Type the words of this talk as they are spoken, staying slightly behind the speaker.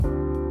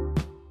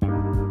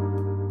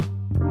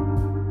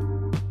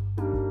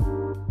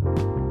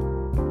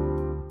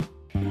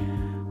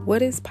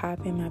What is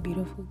poppin', my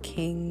beautiful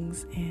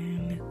kings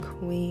and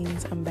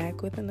queens? I'm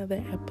back with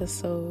another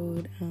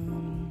episode.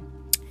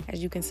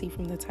 As you can see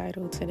from the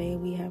title, today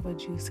we have a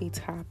juicy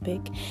topic.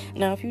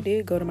 Now, if you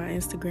did go to my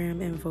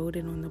Instagram and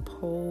voted on the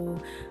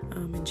poll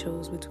and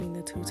chose between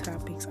the two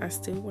topics, I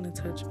still want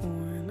to touch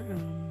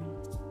on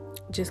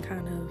just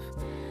kind of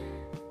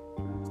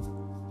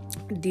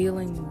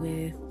dealing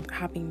with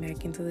hopping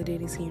back into the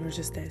dating scene, or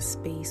just that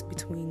space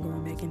between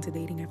going back into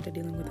dating after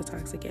dealing with a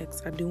toxic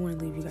ex. I do want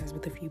to leave you guys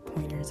with a few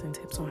pointers and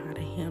tips on how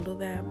to handle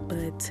that.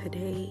 But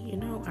today,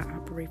 I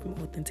operate from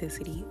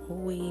authenticity,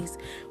 always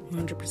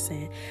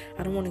 100%.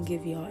 I don't want to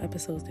give y'all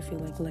episodes that feel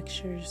like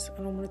lectures.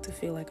 I don't want it to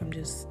feel like I'm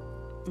just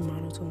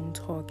monotone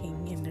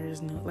talking and there's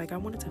no, I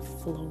want it to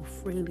flow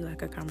freely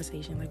like a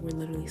conversation, like we're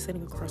literally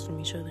sitting across from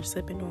each other,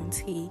 sipping on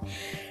tea,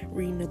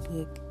 reading a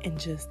book, and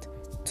just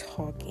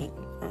talking.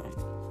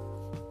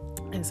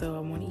 And so I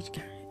want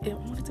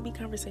it to be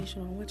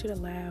conversational. I want you to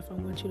laugh. I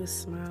want you to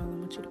smile. I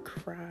want you to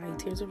cry.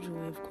 Tears of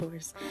joy, of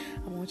course.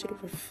 I want you to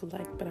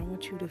reflect, but I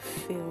want you to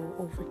feel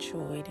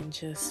overjoyed and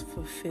just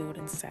fulfilled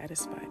and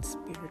satisfied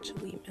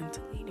spiritually,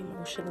 mentally, and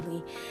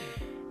emotionally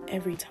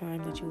every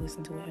time that you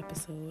listen to an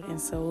episode. And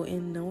so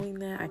in knowing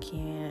that, I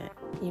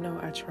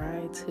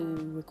tried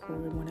to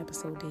record one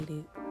episode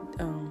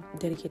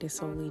dedicated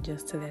solely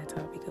just to that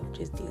topic of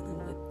just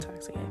dealing with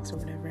toxic ex or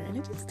whatever, and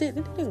it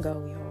didn't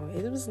go, y'all.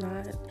 It was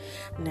not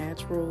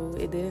natural.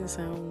 It didn't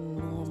sound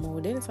normal.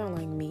 It didn't sound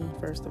like me,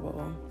 first of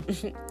all.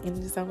 It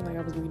just sounded like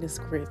I was reading a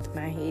script, and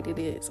I hated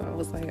it. So I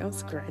was like, I'm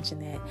scratching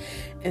that.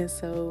 And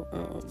so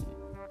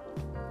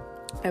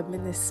I'm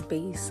in this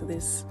space,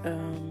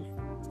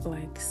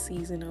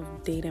 season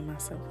of dating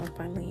myself. I'm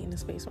finally in a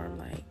space where I'm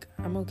like,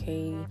 I'm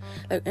okay.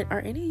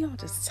 Are any of y'all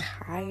just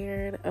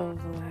tired of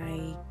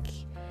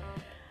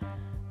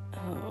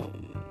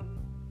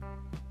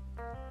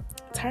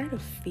tired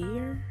of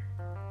fear?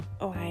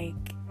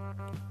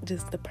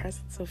 Just the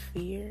presence of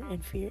fear,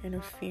 and fear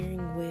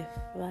interfering with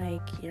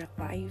your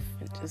life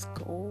and just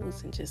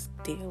goals and just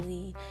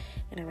daily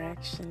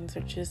interactions,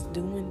 or just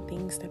doing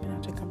things, stepping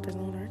out your comfort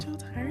zone. Aren't y'all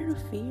tired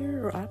of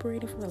fear or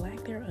operating from the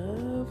lack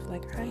thereof?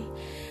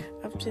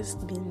 I've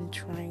just been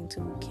trying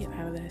to get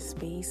out of that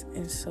space.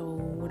 And so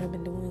what I've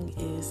been doing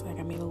is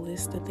I made a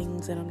list of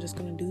things that I'm just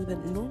gonna do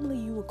that normally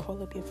you would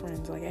call up your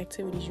friends,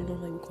 activities you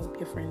normally would call up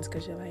your friends,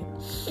 because you're like,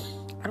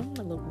 I don't want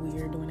to look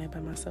weird doing that by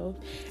myself.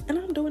 And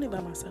I'm doing it by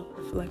myself.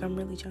 I'm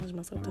really challenging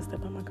myself to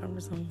step out my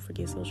comfort zone,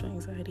 forget social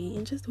anxiety,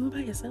 and just do it by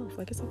yourself.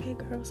 It's okay,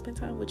 girl, spend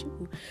time with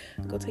you.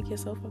 Go take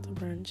yourself out to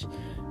brunch.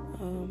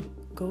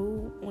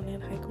 Go on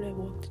that hike or that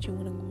walk that you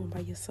want to go on by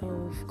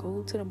yourself.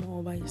 Go to the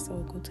mall by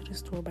yourself. Go to the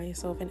store by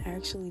yourself, and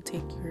actually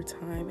take your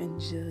time and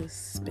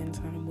just spend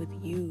time with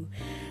you.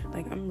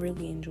 I'm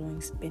really enjoying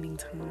spending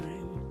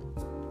time.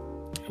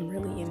 I'm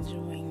really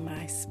enjoying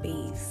my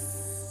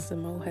space.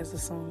 Samo has a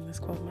song that's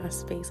called My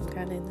Space. I'm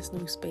kind of in this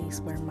new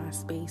space where my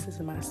space is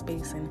my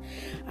space and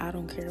I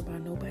don't care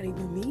about nobody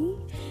but me.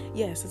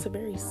 Yes, it's a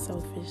very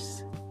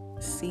selfish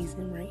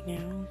season right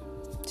now,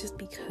 just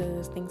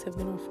because things have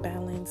been off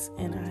balance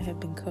and I have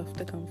been cuffed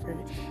to comfort.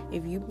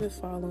 If you've been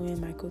following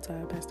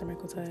Pastor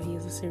Michael Todd, he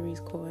has a series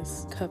called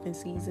Cuffing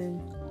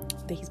Season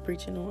that he's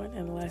preaching on,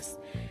 and the last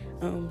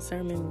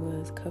sermon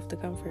was Cuffed to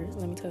Comfort.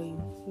 Let me tell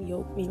you, he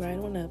yoked me right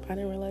on up. I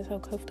didn't realize how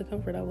cuffed to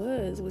comfort I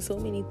was with so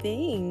many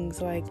things.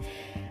 I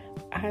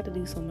had to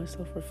do so much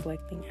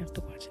self-reflecting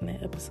after watching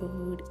that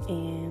episode,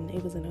 and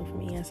it was enough for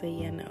me. I said,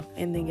 yeah, no.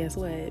 And then guess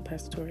what?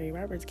 Pastor Tori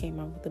Roberts came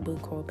out with a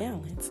book called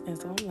Balance, and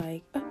so I'm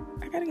like,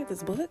 I gotta get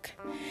this book,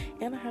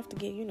 and I have to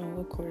get,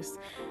 of course,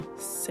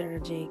 Sarah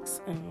Jake's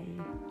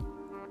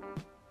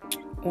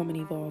Woman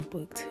Evolve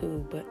book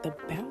too. But the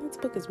Balance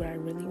book is what I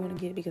really want to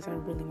get, because I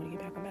really want to get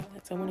back on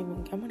balance. I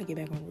want to get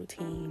back on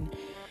routine,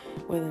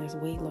 whether it's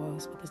weight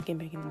loss, whether it's getting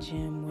back in the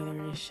gym,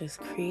 whether it's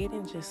just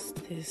creating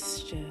just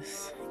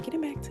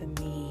getting back to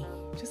me,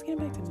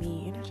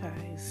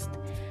 energized,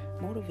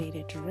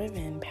 motivated,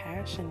 driven,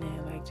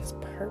 passionate,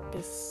 just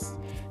purpose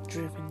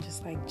driven,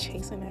 just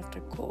chasing after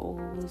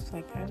goals.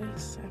 I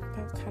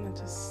felt kind of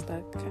just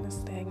stuck, kind of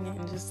stagnant,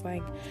 and just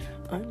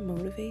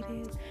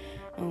unmotivated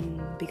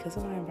because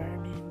of my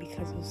environment,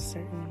 because of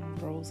certain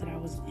roles that I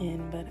was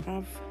in. But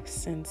I've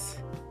since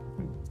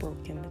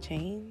broken the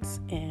chains,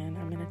 and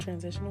I'm in a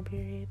transitional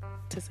period,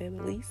 to say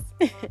the least.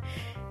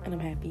 And I'm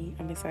happy,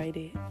 I'm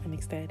excited, I'm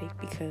ecstatic,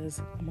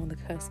 because I'm on the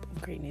cusp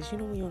of greatness.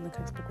 When you're on the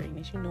cusp of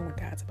greatness, when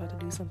God's about to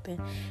do something.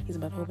 He's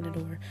about to open a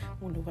door,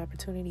 a window of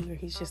opportunity, or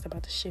he's just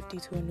about to shift you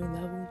to a new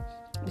level,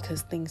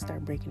 because things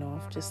start breaking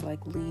off, just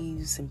like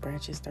leaves and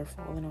branches start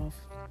falling off.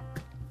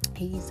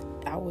 He's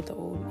out with the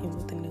old and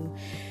with the new.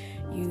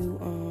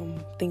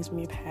 Things from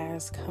your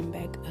past come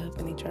back up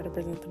and they try to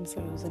present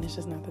themselves, and it's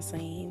just not the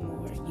same.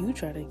 Or you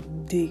try to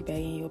dig back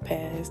in your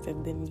past,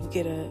 and then you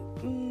get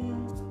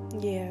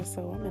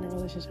so I'm in a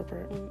relationship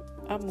where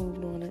I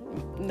moved on it,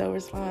 no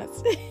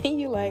response. And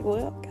you're like,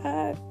 well,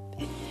 God,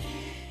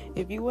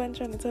 if you wasn't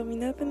trying to tell me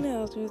nothing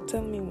else, you was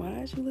telling me,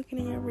 why is you looking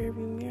in your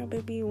rearview mirror,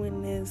 baby,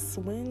 when this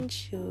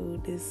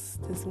windshield is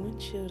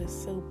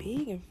so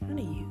big in front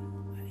of you?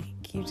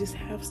 Like, you just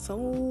have so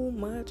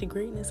much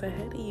greatness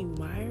ahead of you.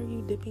 Why are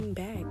you dipping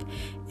back?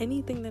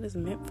 Anything that is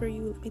meant for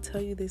you, let me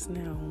tell you this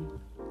now,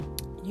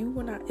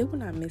 it will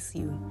not miss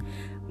you.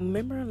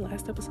 Remember in the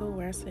last episode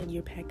where I said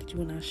your package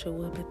will not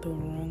show up at the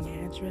wrong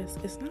address?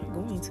 It's not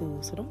going to.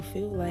 So don't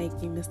feel like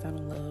you missed out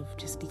on love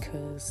just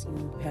because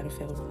you had a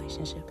failed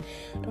relationship.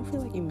 Don't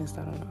feel like you missed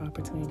out on an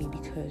opportunity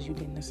because you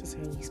didn't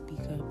necessarily speak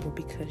up, or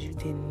because you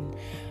didn't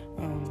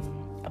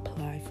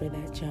apply for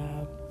that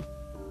job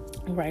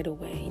right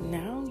away.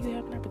 Now you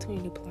have an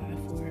opportunity to apply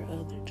for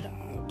other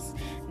jobs.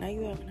 Now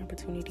you have an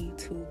opportunity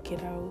to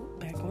get out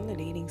back on the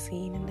dating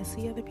scene and to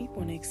see other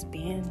people and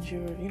expand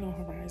your,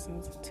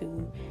 horizons,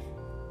 to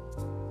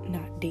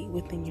not date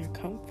within your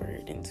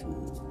comfort, and to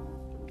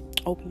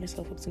open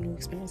yourself up to new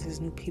experiences,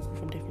 new people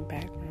from different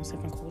backgrounds,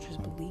 different cultures,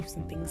 beliefs,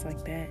 and things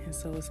like that. And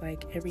so it's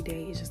like every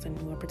day is just a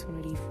new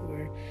opportunity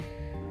for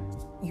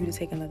you to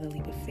take another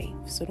leap of faith.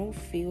 So don't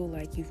feel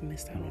like you've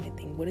missed out on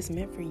anything. What is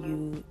meant for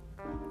you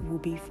will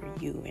be for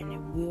you, and it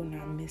will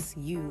not miss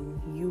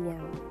you. You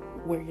are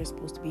where you're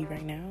supposed to be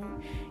right now.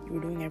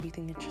 You're doing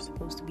everything that you're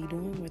supposed to be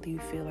doing, whether you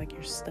feel like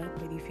you're stuck,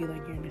 whether you feel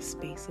like you're in a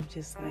space of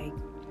just like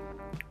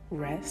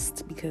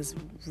rest, because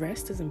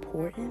rest is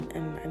important,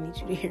 and I need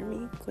you to hear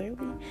me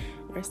clearly.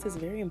 Rest is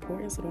very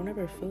important, so don't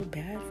ever feel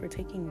bad for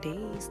taking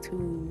days to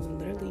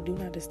literally do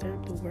not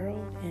disturb the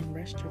world and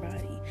rest your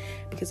body,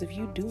 because if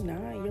you do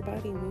not, your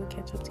body will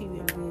catch up to you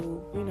and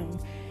will,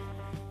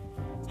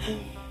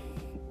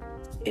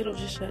 it'll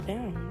just shut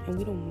down, and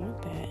we don't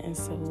want that. And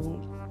so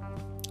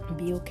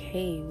be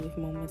okay with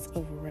moments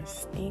of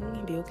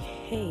resting. Be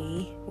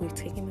okay with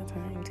taking the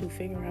time to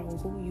figure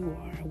out who you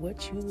are,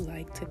 what you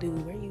like to do,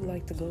 where you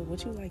like to go,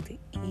 what you like to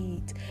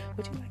eat,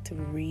 what you like to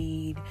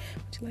read,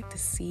 what you like to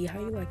see, how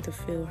you like to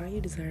feel, how you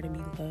desire to be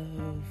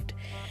loved.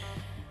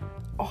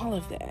 All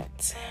of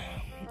that.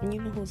 And you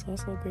know who's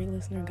also a great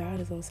listener? God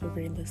is also a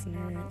great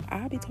listener.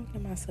 I be talking to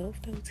myself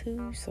though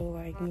too. So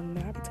like when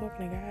I be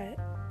talking to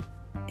God,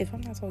 if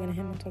I'm not talking to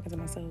him, I'm talking to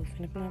myself.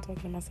 And if I'm not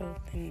talking to myself,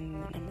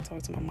 then I'm going to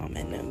talk to my mom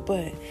and them.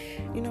 But,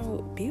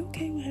 be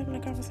okay with having a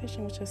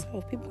conversation with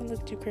yourself. People can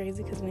look at you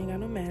crazy because we ain't got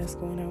no mask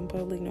going out in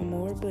public no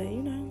more.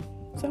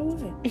 But, so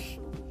what?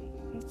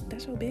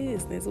 That's your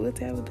business. What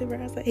Tabitha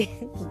Brown say?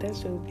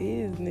 That's your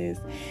business.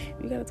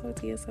 You got to talk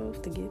to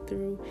yourself to get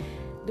through.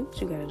 Do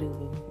what you got to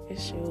do.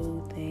 It's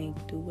your thing.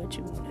 Do what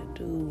you want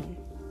to do.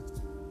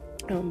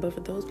 But for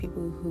those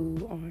people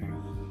who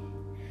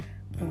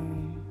are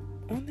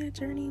on that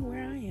journey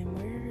where I am,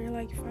 where you're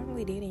like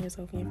finally dating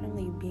yourself and you're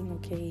finally being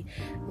okay,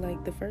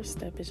 like the first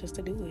step is just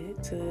to do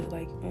it, to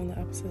like on the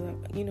opposite,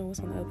 what's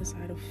on the other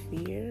side of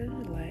fear,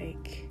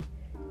 like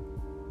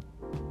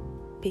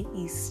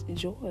peace,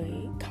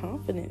 joy,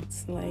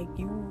 confidence, like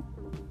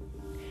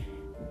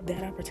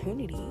that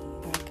opportunity,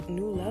 like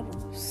new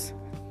levels.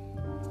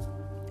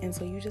 And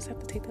so you just have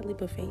to take that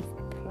leap of faith.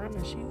 I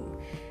promise you.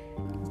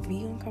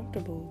 Be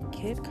uncomfortable.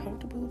 Get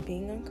comfortable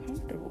being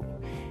uncomfortable.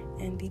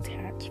 And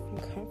detach from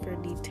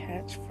comfort.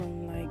 Detach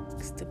from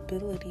like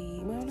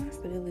stability. Well, not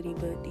stability,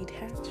 but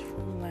detach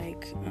from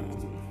like,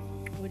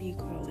 what do you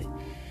call it?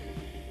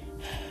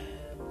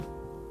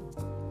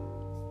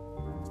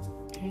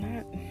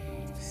 Not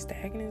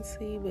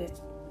stagnancy, but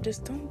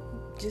just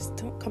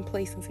don't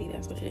complacency.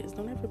 That's what it is.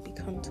 Don't ever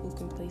become too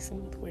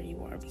complacent with where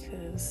you are,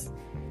 because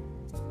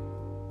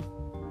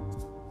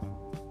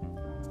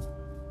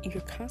you're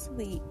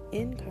constantly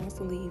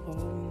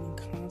evolving and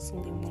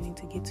constantly wanting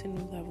to get to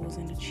new levels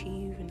and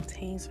achieve and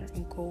attain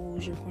certain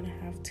goals. You're going to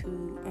have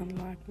to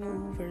unlock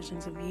new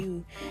versions of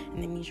you,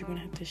 and that means you're going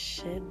to have to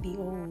shed the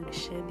old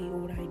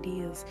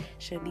ideas,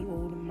 shed the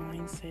old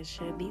mindset,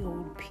 shed the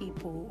old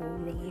people,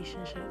 old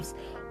relationships,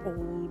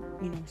 old,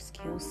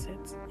 skill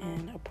sets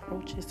and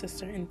approaches to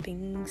certain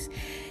things,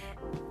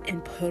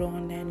 and put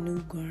on that new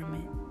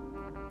garment.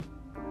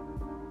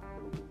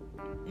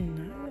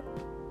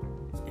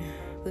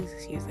 Please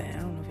excuse that. I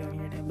don't know if y'all can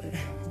hear that,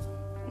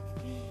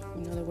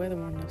 but the weather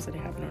warming up, so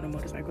they're hopping on the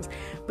motorcycles.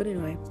 But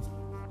anyway,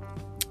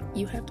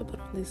 you have to put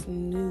on this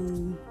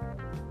new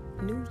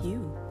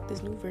you,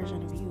 this new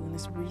version of you, and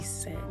this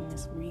reset and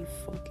this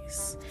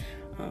refocus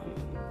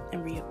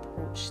and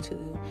reapproach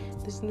to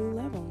this new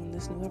level and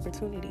this new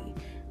opportunity.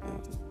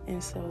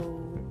 And so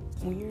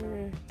when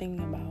you're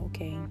thinking about,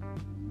 okay,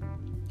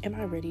 am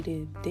I ready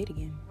to date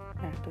again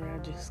after I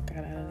just got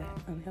out of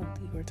that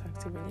unhealthy or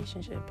toxic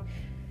relationship?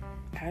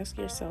 Ask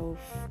yourself,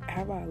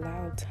 have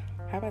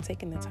I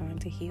taken the time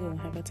to heal?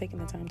 Have I taken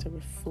the time to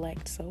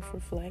reflect,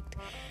 self-reflect,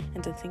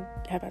 and to think,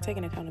 have I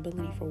taken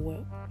accountability for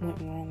what went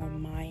wrong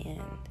on my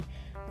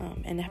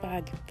end? And have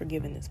I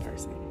forgiven this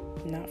person?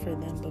 Not for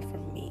them, but for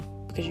me.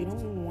 Because you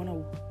don't want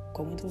to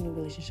go into a new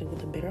relationship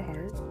with a bitter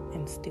heart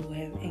and still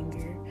have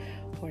anger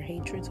or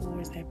hatred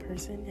towards that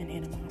person, and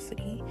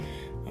animosity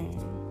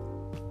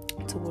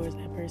towards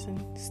that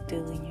person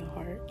still in your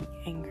heart,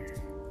 anger,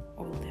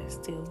 all of that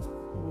still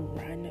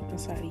riding up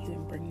inside of you,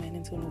 and bring that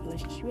into a new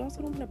relationship. You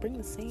also don't want to bring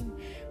the same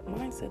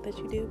mindset that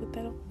you did with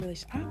that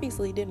relationship.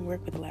 Obviously it didn't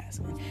work with the last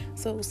one,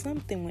 so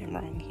something went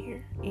wrong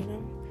here,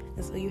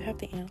 and so you have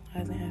to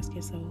analyze and ask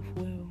yourself,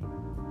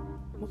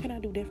 well, What can I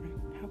do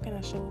different? How can I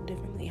show up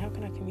differently? How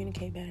can I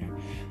communicate better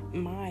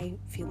my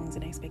feelings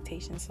and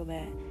expectations so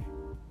that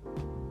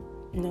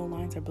no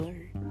lines are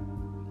blurred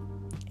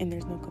and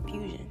there's no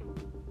confusion?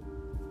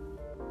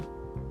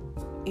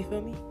 You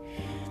feel me?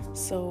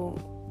 So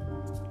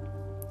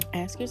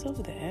ask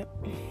yourself that,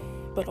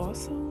 but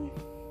also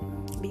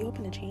be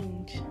open to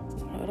change.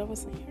 What I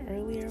was saying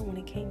earlier when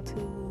it came to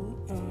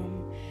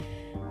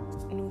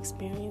new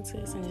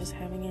experiences and just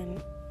having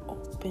an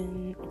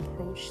open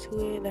approach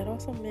to it, that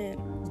also meant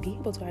be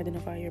able to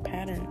identify your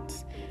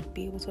patterns,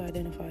 be able to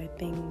identify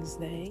things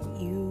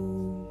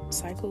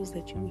cycles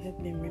that you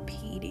have been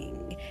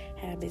repeating,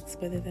 habits,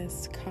 whether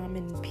that's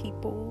common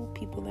people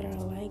that are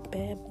like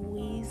bad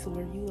boys,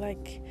 or you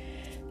like,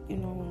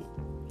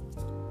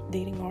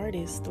 dating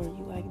artists, or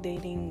you like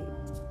dating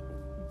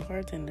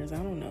bartenders. I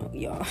don't know,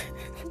 y'all.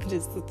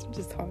 just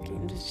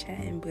talking, just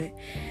chatting. But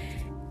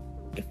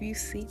if you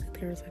see that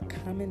there's a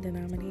common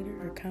denominator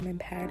or common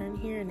pattern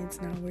here and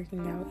it's not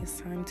working out, it's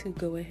time to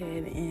go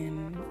ahead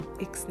and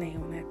ixnay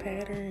on that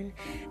pattern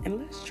and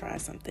let's try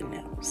something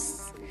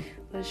else.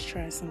 Let's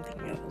try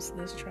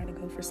to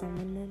go for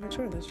someone more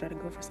mature. Let's try to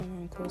go for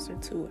someone closer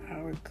to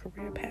our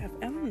career path.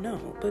 I don't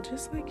know, but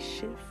just like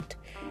shift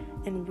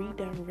and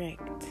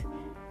redirect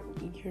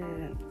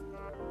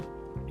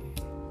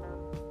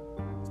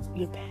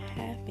your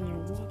path and your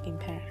walking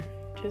pattern.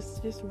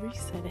 Just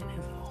reset it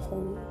as a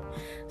whole,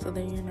 so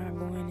that you're not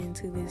going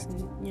into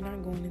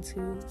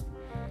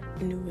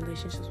new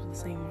relationships with the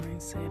same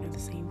mindset or the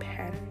same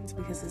patterns,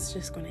 because it's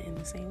just going to end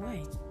the same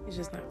way. It's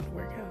just not going to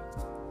work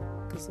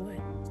out. Because what?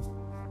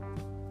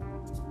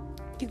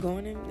 You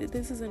going in,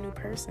 this is a new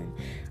person.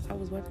 I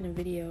was watching a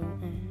video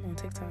on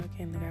TikTok,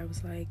 and the guy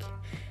was like,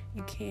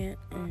 you can't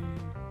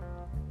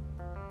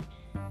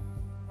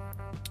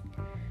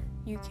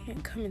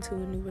come into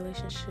a new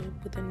relationship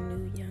with a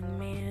new young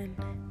man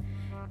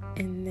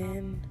and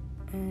then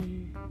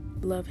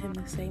love him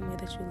the same way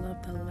that you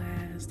loved the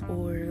last,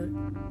 or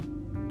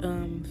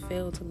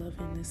fail to love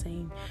him the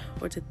same,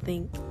 or to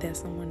think that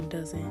someone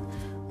doesn't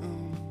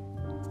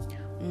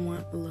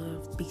want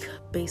love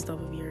based off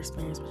of your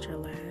experience with your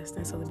last.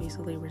 And so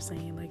basically we're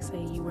saying, like,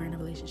 say you were in a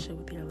relationship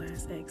with your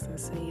last ex, and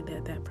say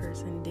that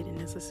person didn't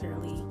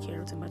necessarily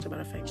care too much about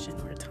affection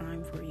or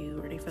time for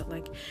you, or they felt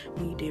like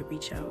when you did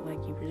reach out,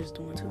 like you were just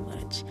doing too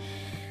much.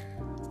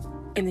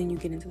 And then you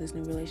get into this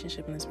new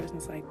relationship and this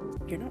person's like,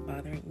 you're not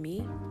bothering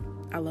me.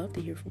 I love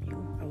to hear from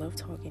you. I love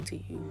talking to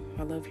you.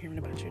 I love hearing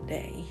about your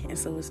day. And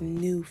so it's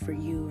new for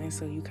you. And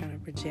so you kind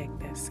of project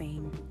that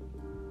same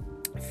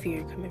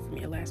fear coming from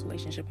your last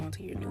relationship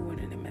onto your new one,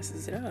 and it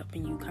messes it up.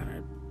 And you kind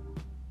of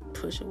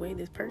push away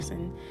this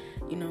person,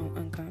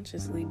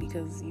 unconsciously,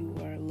 because you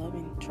are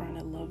trying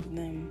to love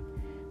them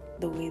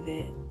the way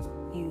that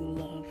you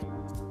love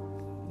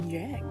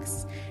your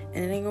ex,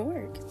 and it ain't gonna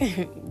work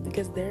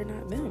because they're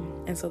not them.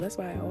 And so that's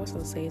why I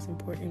also say it's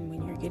important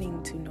when you're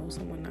getting to know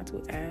someone not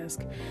to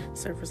ask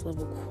surface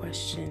level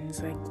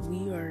questions. Like,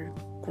 we are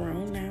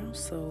grown now,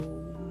 so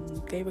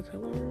favorite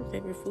color,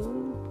 favorite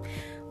food,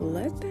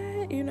 let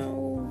that,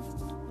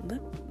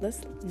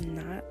 let's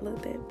not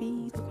let that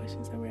be the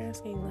questions that we're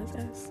asking. Let's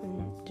ask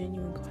some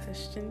genuine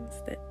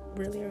questions that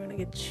really are going to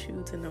get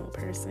you to know a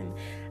person.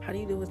 How do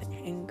you deal with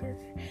anger?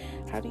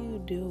 How do you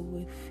deal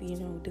with,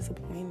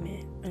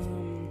 disappointment?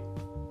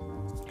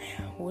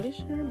 What is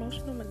your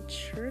emotional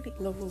maturity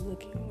level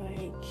looking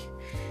like?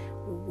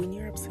 When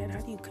you're upset, how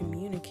do you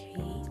communicate?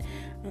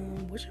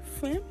 What's your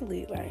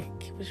family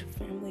like?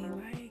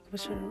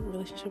 What's your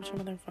relationship with your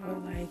mother and father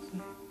like?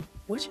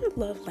 What's your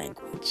love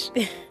language?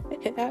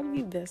 How do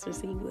you best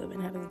receive love?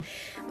 And how does,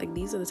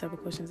 these are the type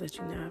of questions that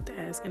you now have to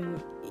ask.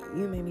 And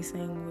you may be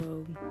saying,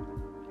 well,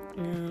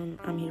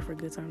 I'm here for a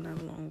good time, not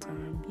a long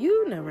time.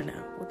 You never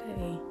know,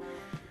 okay?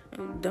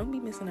 Don't be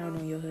missing out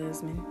on your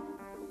husband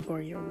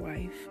or your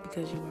wife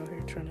because you out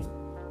here trying to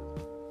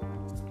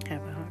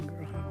have a hot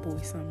girl, hot boy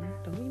summer.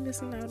 Don't be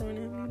missing out on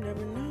him. You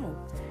never know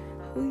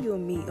who you'll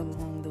meet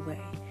along the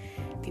way.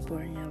 People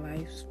are in your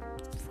life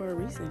for a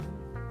reason.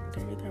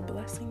 They're either a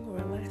blessing or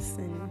a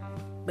lesson.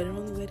 But the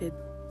only way to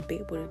be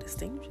able to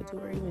distinguish the two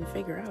or even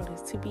figure out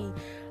is to be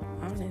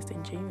honest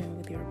and genuine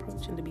with your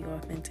approach and to be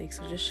authentic.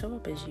 So just show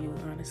up as you,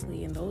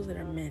 honestly. And those that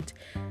are meant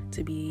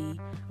to be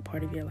a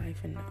part of your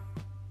life and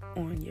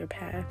on your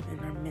path and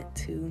are meant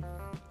to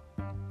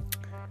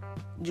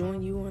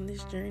join you on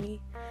this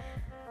journey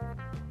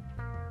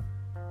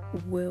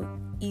will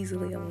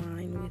easily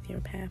align with your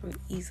path and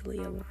easily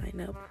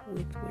align up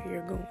with where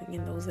you're going.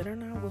 And those that are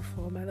not will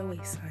fall by the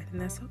wayside,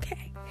 and that's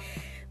okay.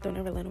 Don't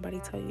ever let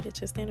nobody tell you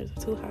that your standards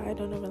are too high.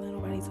 Don't ever let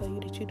nobody tell you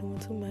that you're doing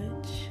too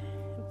much.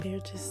 They're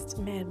just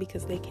mad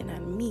because they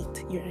cannot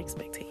meet your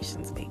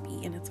expectations,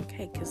 baby. And it's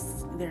okay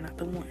because they're not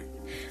the one.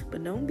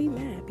 But don't be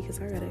mad because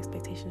I got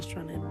expectations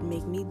trying to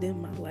make me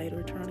dim my light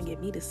or trying to get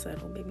me to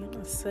settle. Baby, I'm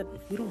not settling.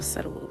 We don't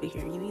settle over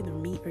here. You either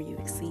meet or you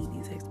exceed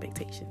these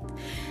expectations.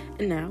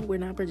 And now we're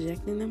not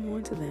projecting them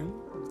onto them.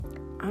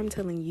 I'm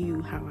telling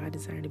you how I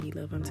desire to be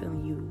loved. I'm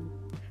telling you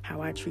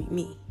how I treat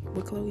me.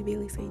 What Chloe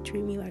Bailey say,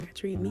 treat me like I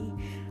treat me.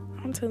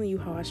 I'm telling you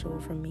how I show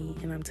up for me,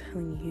 and I'm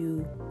telling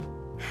you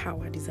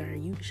how I desire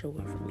you to show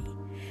up for me.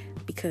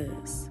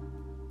 Because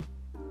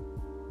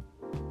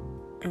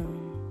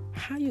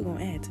how you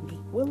gonna add to me?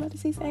 What letter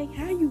does he say?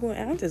 How you gonna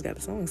add? I just got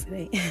the songs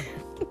today.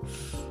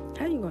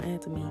 How you gonna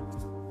add to me?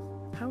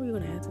 How are you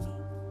gonna add to me?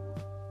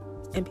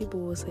 And people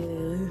will say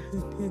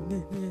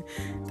that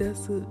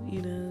that's a,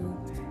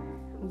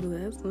 well,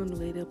 that's one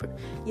way to.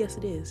 Yes,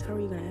 it is. How are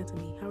you gonna add to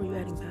me? How are you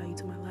adding value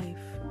to my life?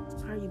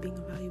 How are you being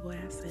a valuable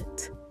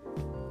asset?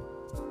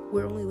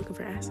 We're only looking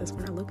for assets.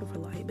 We're not looking for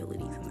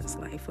liabilities in this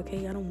life,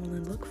 okay? I don't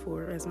want to look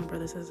for, as my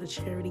brother says, a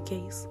charity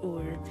case,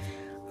 or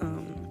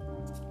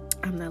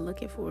I'm not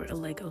looking for a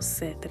Lego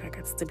set that I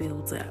got to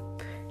build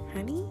up.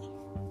 Honey,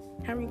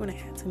 how are you going to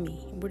add to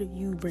me? What are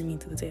you bringing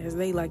to the table? As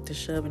they like to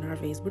shove in our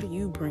face, what are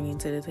you bringing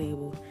to the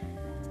table?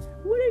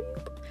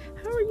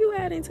 How are you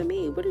adding to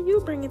me? What are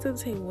you bringing to the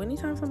table?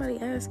 Anytime somebody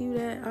asks you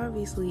that,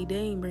 obviously they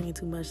ain't bringing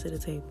too much to the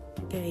table,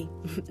 okay?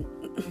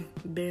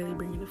 Barely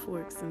bringing the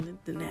forks and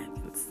the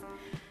napkins.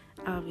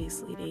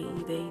 Obviously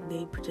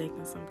they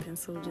projecting something,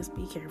 so just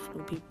be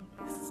careful of people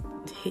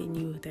hitting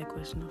you with that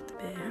question off the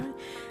bat.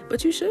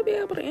 But you should be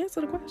able to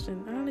answer the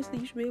question. Honestly,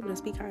 you should be able to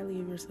speak highly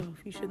of yourself.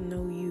 You should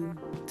know you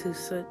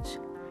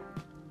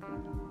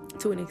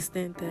to an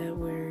extent that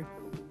where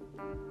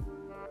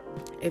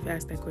if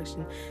asked that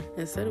question,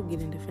 instead of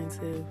getting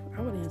defensive,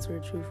 I would answer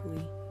it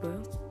truthfully.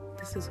 Well,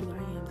 this is who I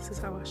am. This is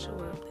how I show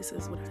up. This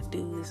is what I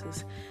do. This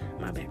is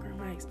my background,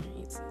 my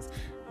experiences,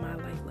 my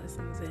life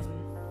lessons,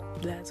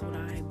 and that's what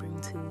I bring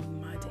to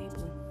my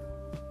table.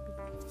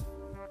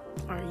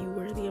 Are you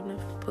worthy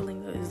of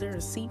pulling is there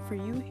a seat for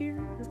you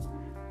here?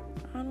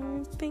 I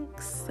don't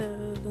think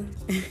so.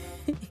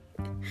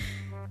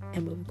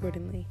 And move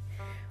accordingly.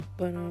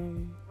 But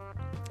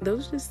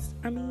those just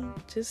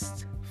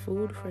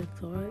food for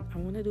thought. I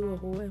want to do a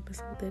whole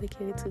episode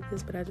dedicated to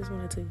this, but I just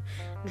wanted to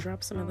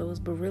drop some of those.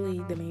 But really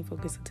the main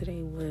focus of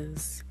today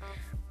was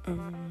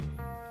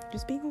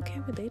just being okay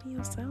with dating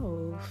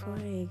yourself.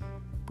 Like,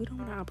 we don't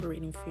want to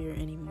operate in fear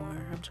anymore.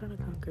 I'm trying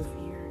to conquer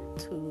fear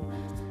to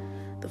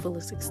the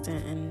fullest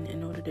extent, and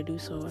in order to do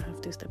so, I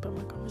have to step out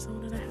my comfort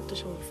zone, and I have to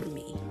show up for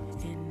me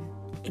in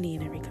any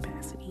and every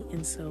capacity.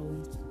 And so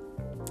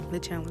the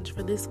challenge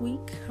for this week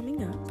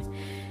coming up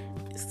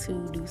is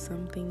to do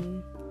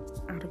something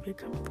out of your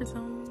comfort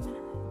zone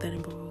that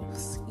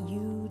involves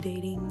you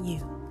dating you.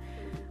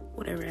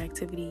 Whatever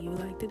activity you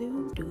like to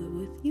do it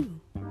with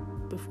you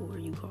before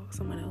you call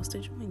someone else to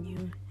join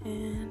you.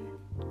 And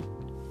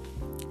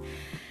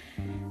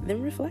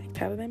then reflect.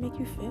 How did that make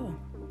you feel?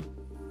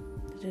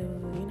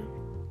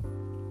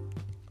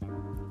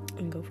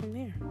 And go from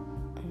there.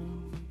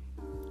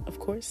 Of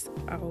course,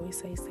 I always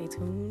say stay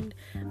tuned,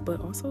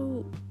 but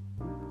also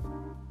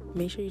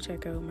make sure you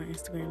check out my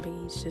Instagram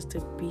page just to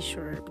be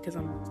sure, because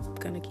I'm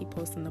gonna keep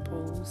posting the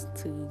polls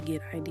to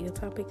get idea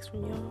topics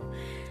from y'all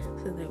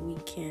so that we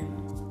can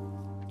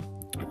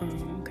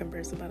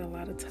converse about a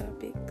lot of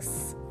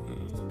topics,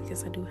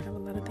 because I do have a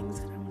lot of things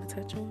that I want to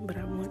touch on, but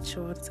I want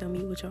y'all to tell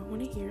me what y'all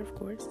want to hear, of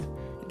course,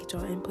 and get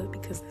y'all input,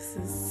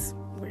 because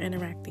we're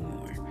interacting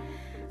more.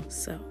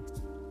 So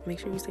make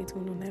sure you stay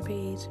tuned on that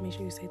page. Make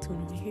sure you stay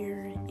tuned on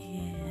here,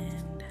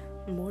 and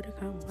more to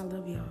come. I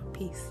love y'all.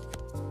 Peace.